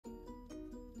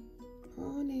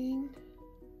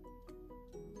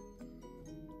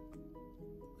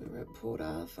Port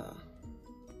Arthur.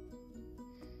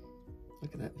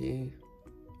 Look at that view.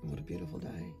 What a beautiful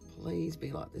day. Please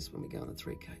be like this when we go on the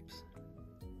Three Capes.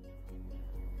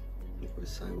 It was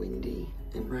so windy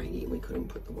and rainy we couldn't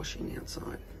put the washing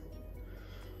outside.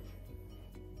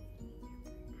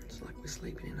 It's like we're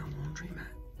sleeping in a laundromat.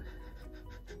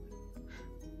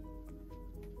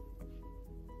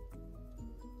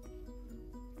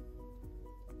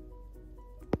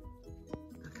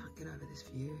 I can't get over this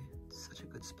view. It's such a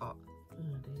good spot.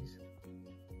 Oh, it is.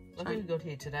 Lucky we got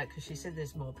here today because she said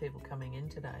there's more people coming in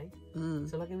today.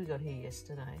 So lucky we got here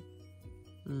yesterday.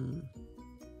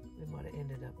 We might have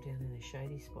ended up down in a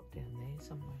shady spot down there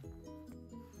somewhere.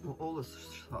 Well, all the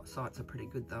sites are pretty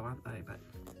good though, aren't they? But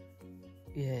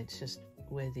yeah, it's just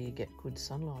whether you get good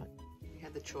sunlight. We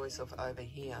had the choice of over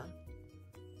here,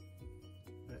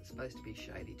 but it's supposed to be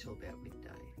shady till about midday.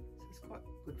 So there's quite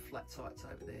good flat sites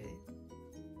over there.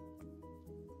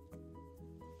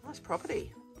 Nice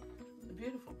property. A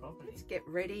beautiful property. Let's get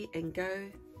ready and go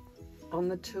on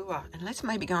the tour. And let's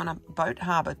maybe go on a boat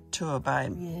harbour tour,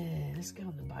 babe. Yeah, let's go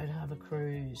on the boat harbour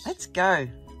cruise. Let's go.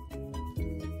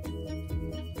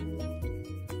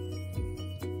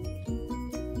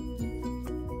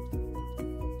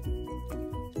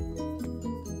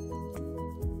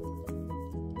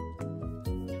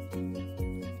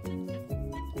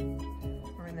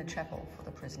 We're in the chapel for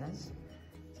the prisoners.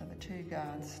 So the two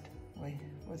guards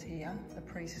was here, the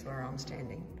priest is where I'm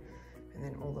standing, and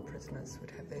then all the prisoners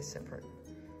would have their separate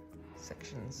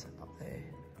sections up there.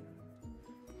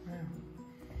 Wow.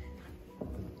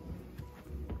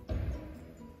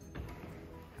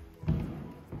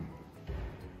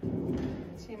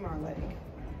 See my leg?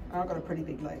 I've got a pretty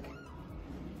big leg.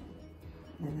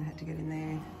 And then they had to get in there,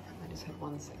 and they just had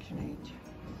one section each.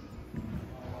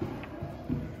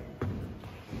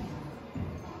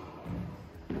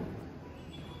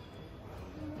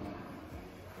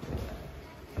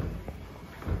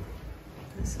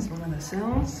 This is one of the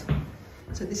cells.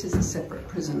 So this is a separate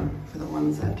prison for the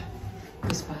ones that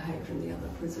misbehaved in the other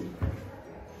prison.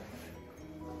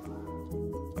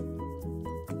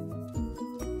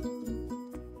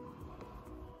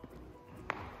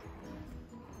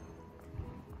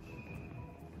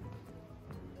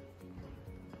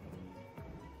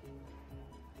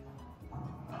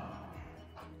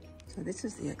 So this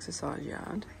is the exercise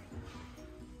yard.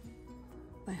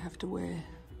 They have to wear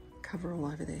coverall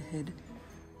over their head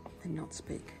and not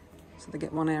speak. So they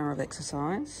get 1 hour of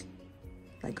exercise.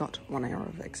 They got 1 hour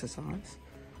of exercise,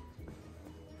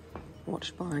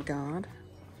 watched by a guard,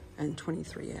 and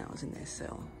 23 hours in their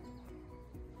cell.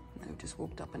 And they've just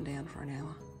walked up and down for an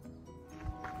hour.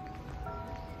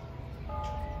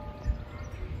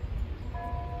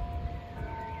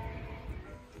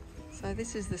 So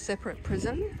this is the separate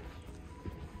prison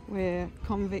where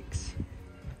convicts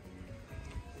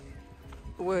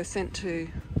were sent to,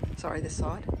 this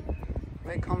side,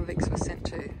 where convicts were sent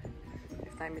to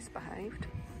if they misbehaved.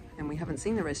 And we haven't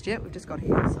seen the rest yet, we've just got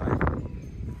here, so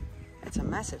it's a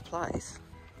massive place.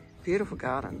 Beautiful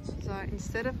gardens. So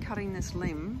instead of cutting this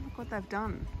limb, look what they've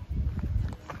done.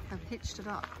 They've hitched it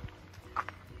up.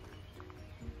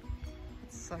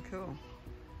 It's so cool.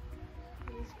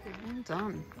 Well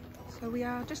done. So we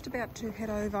are just about to head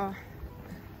over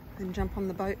and jump on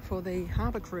the boat for the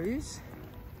harbour cruise,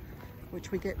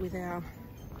 which we get with our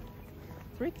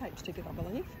 3 Capes ticket, I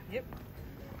believe. Yep.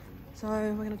 So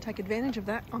we're going to take advantage of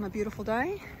that on a beautiful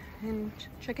day and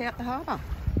check out the harbour.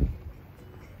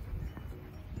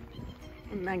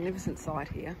 A magnificent site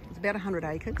here. It's about 100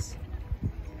 acres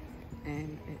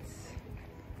and it's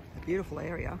a beautiful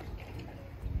area.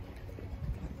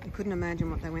 You couldn't imagine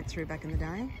what they went through back in the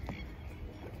day.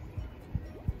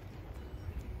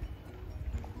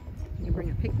 You bring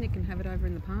a picnic and have it over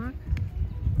in the park.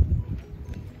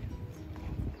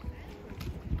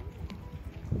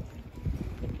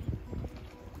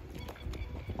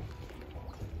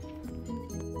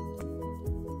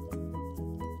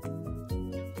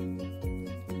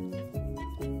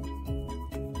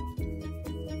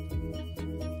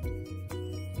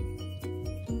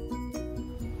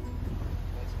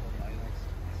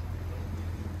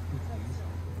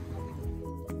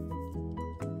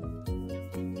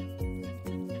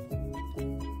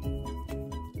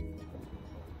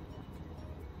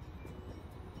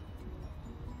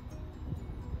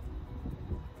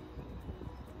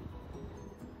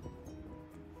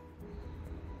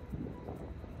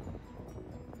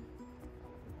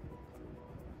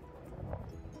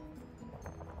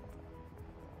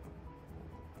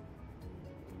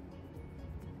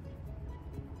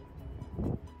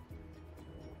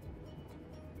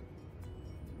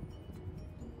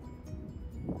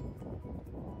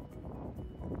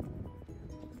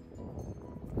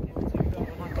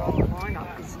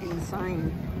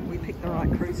 insane. We picked the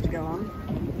right cruise to go on.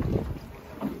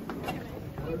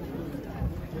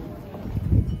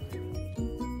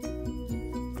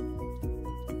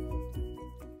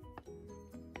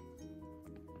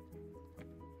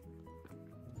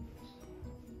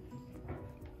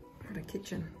 What a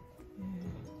kitchen.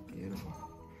 Yeah. Beautiful.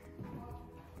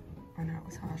 I know it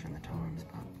was harsh on the times,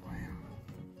 but wow.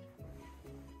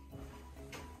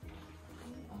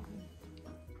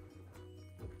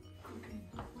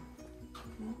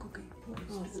 More cooking.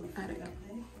 Oh, it's an attic.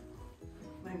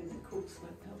 Maybe the cook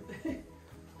slept up there.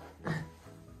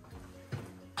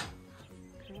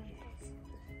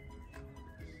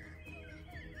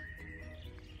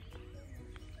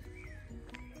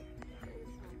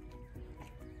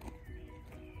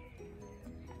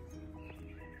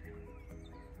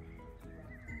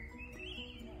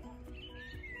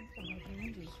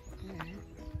 Yeah,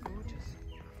 gorgeous.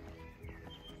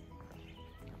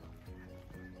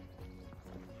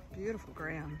 Beautiful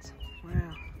grounds. Wow.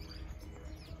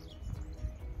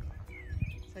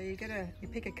 So you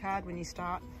pick a card when you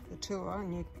start the tour,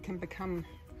 and you can become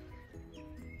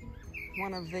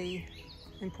one of the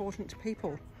important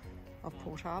people of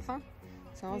Port Arthur.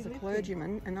 So I was a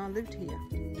clergyman and I lived here.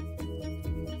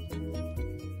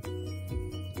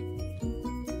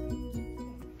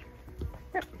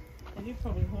 Yep. And you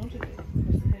probably haunted it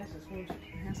because the house is haunted.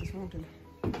 The house is haunted.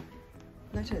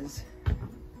 Letters.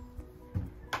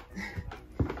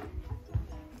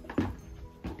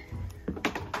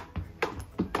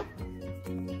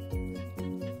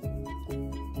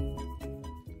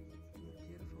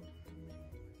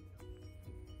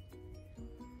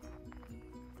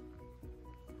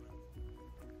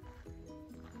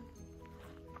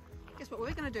 Guess what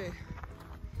we're going to do?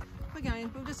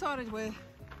 We've decided we're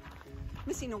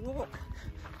missing a walk.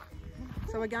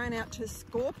 So we're going out to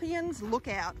Scorpion's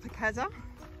Lookout for Kazza.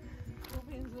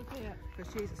 Scorpion's Lookout.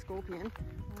 Because she's a scorpion.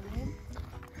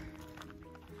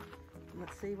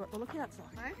 Let's see what the lookout's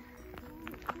like.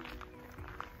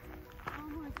 Oh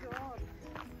my god.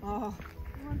 Oh.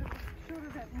 I wonder if it's short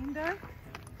of that window.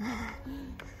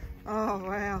 Oh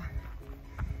wow.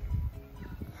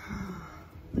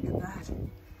 Look at that.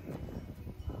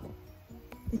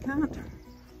 You can't,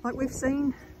 like we've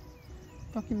seen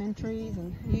documentaries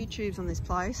and YouTubes on this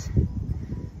place,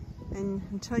 and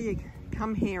until you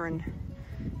come here and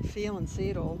feel and see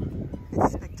it all,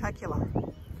 it's spectacular.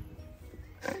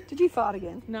 Did you fart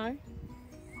again? No.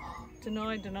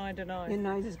 Deny, deny, deny. Your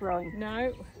nose is growing.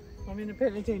 No. I'm in a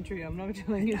penitentiary. I'm not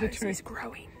telling you the Nose truth. is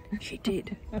growing. She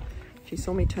did. She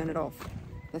saw me turn it off.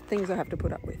 The things I have to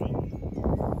put up with.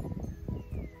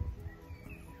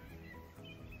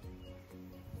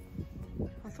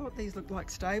 I thought these looked like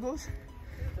stables.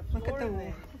 Look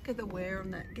at the wear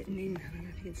on that getting in. I don't know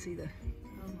if you can see the. Oh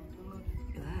my god.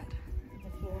 Look at that. The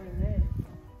floor in there.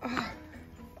 Oh,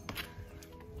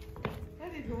 How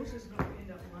did horses not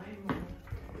end up lame?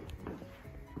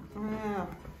 wow.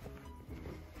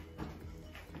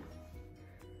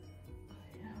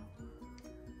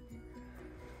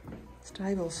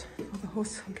 Stables for the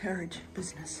horse and carriage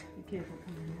business. Be careful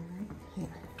coming in there.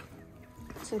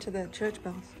 Yeah. Listen to the church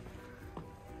bells.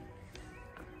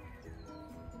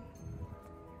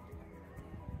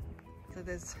 So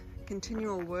there's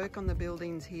continual work on the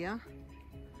buildings here,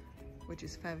 which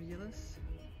is fabulous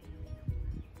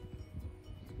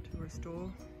to restore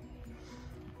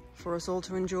for us all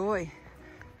to enjoy.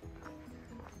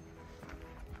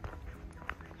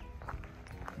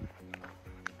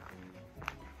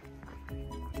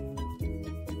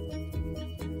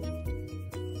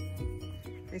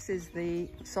 This is the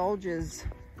Soldiers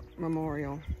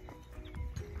Memorial.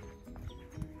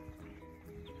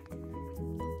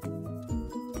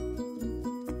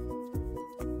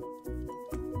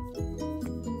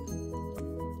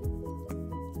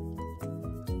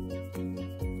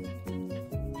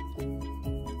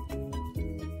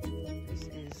 This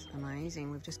is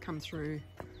amazing. We've just come through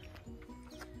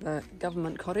the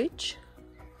government cottage.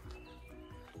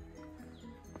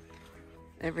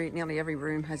 Nearly every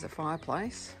room has a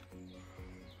fireplace,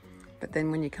 but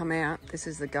then when you come out, this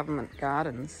is the government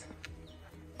gardens.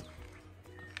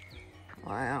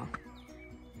 Wow,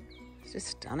 it's just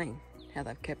stunning how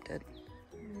they've kept it.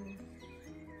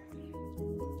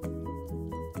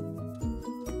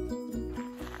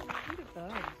 Look at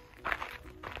those.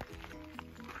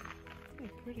 They're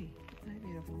pretty. They're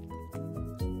beautiful.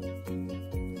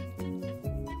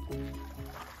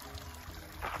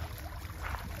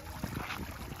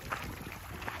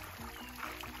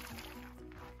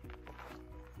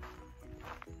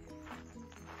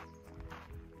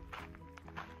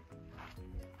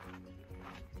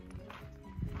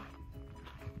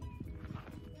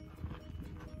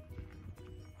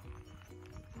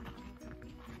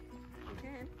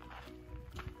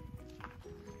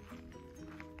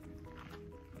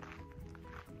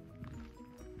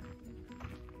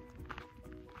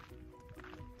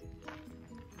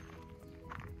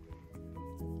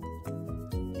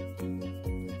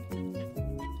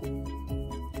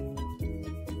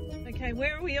 Okay,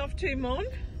 where are we off to, Mon?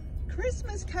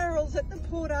 Christmas carols at the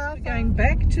Port Arthur. We're going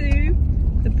back to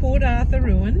the Port Arthur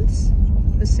ruins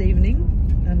this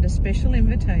evening under special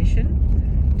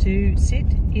invitation to sit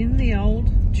in the old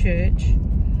church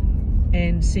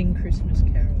and sing Christmas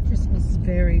carols. Christmas.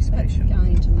 Very special. That's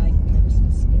going to make the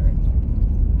Christmas spirit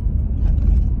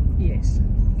happen. Yes,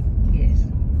 yes.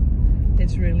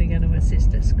 It's really going to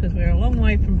assist us because we're a long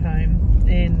way from home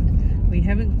and we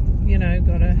haven't, you know,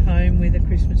 got a home with a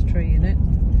Christmas tree in it,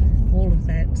 all of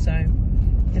that. So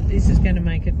this is going to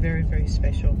make it very, very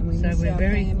special. So we're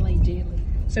very family dearly.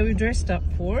 So we've dressed up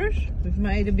for it. We've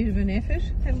made a bit of an effort,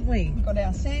 haven't we? We've got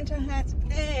our Santa hats,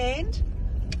 and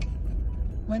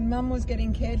when Mum was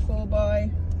getting cared for by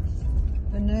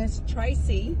the nurse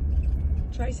Tracy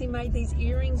made these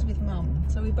earrings with Mum.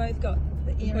 So we both got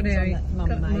the earrings on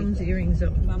that Mum made. Mum's earrings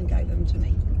on. Mum gave them to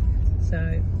me.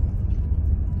 So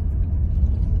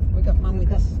we got Mum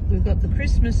with us. We've got the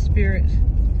Christmas spirit,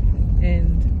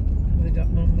 and we've got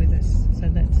Mum with us. So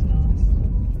that's nice.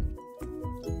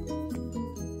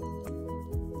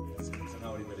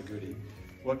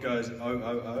 What goes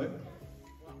O-O-O?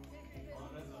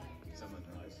 Someone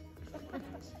knows.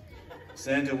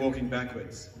 Santa walking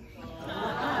backwards.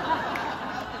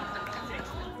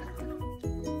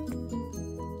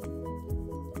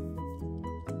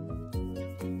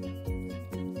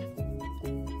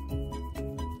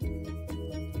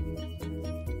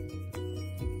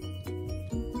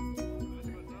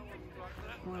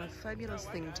 What a fabulous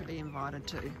thing to be invited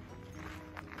to.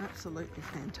 Absolutely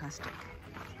fantastic.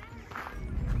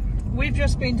 We've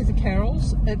just been to the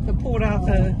carols at the Port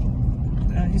Arthur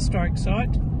historic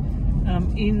site,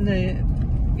 in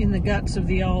the guts of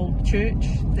the old church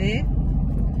there,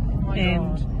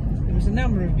 and there was a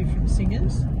number of different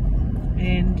singers.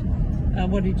 And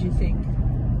what did you think?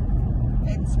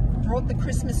 It's brought the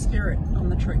Christmas spirit on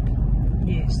the trip.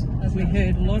 Yes, we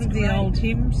heard a lot of the old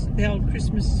hymns, the old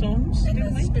Christmas songs, and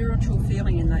didn't we? The spiritual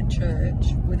feeling in that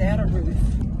church without a roof.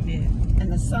 Yeah. And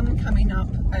the sun coming up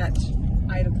at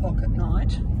 8 o'clock at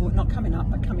night, well, not coming up,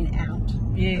 but coming out.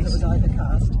 Yes. Because it was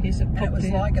overcast. Yes, and it was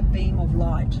like a beam of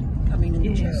light coming in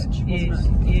the church,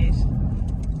 wasn't it? Yes.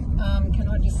 Can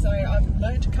I just say, I've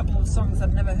learnt a couple of songs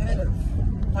I've never heard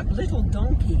of, like Little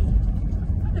Donkey.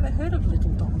 I've never heard of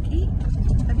Little Donkey.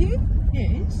 Have you?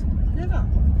 Yes. Never.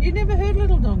 You never heard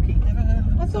Little Donkey? Never heard of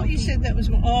Little I thought Donkey. You said that was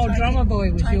one. Oh, Drummer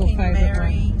Boy was your favourite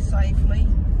Mary one. Safely.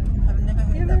 I've never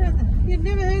heard that one. You'd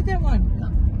never heard that one? No.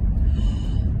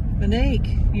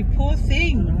 Monique, you poor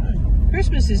thing. No.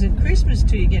 Christmas isn't Christmas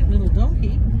till you get Little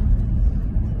Donkey.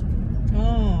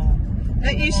 Oh,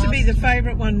 that used to be the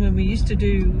favourite one when we used to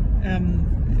do, I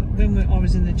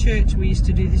was in the church, we used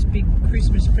to do this big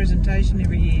Christmas presentation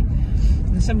every year.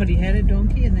 And somebody had a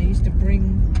donkey and they used to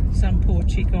bring some poor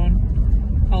chick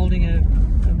on holding a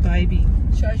baby.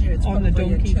 Shows you it's on the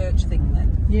probably donkey. A church thing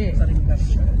then. Yeah. Because I didn't go to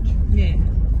church. Yeah.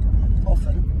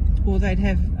 Often. Or they'd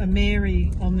have a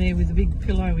Mary on there with a big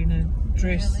pillow in a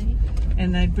dress. Really?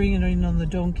 And they'd bring it in on the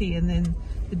donkey, and then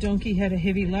the donkey had a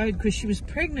heavy load because she was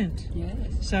pregnant.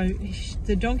 Yes. So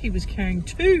the donkey was carrying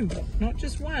two, not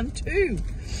just one, two.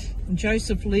 And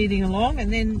Joseph leading along,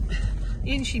 and then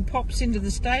in she pops into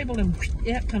the stable, and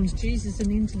out comes Jesus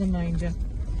and into the manger.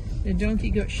 The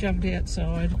donkey got shoved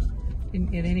outside.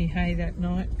 Didn't get any hay that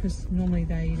night because normally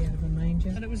they eat out of a manger.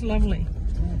 But it was lovely.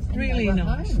 Yes. Really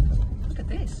nice. Look at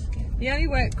this. The only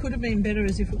way it could have been better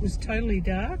is if it was totally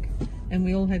dark and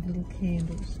we all had little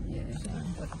candles. Yeah,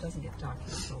 but it doesn't get dark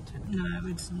here until 10. No,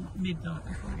 it's midnight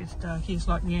before it gets dark. It's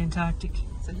like the Antarctic.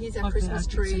 So here's our Like Christmas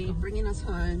the tree Arctic bringing us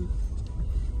home.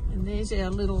 And there's our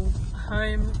little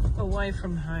home away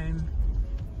from home.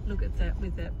 Look at that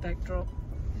with that backdrop.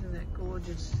 Isn't that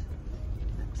gorgeous?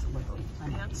 Absolutely.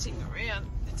 Bouncing around.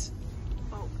 It's,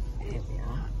 oh, there we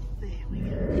are. There we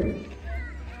go.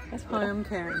 Hi, I'm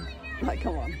Karen. Like,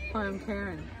 come on. Hi, I'm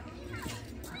Karen.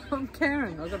 I'm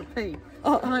Karen. I've got to pee.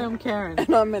 Oh. Hi, I'm Karen.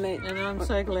 And I'm Monique. And I'm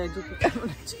so glad you could come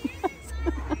and join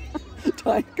us.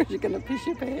 Don't, because you're going to piss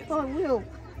your pants. I will.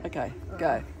 Okay,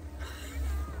 go.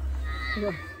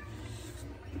 Yeah.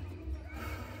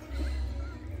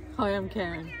 Hi, I'm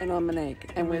Karen. And I'm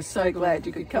Monique. And we're so glad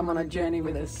you could come on a journey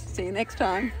with us. See you next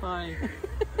time. Bye.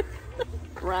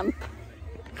 Run.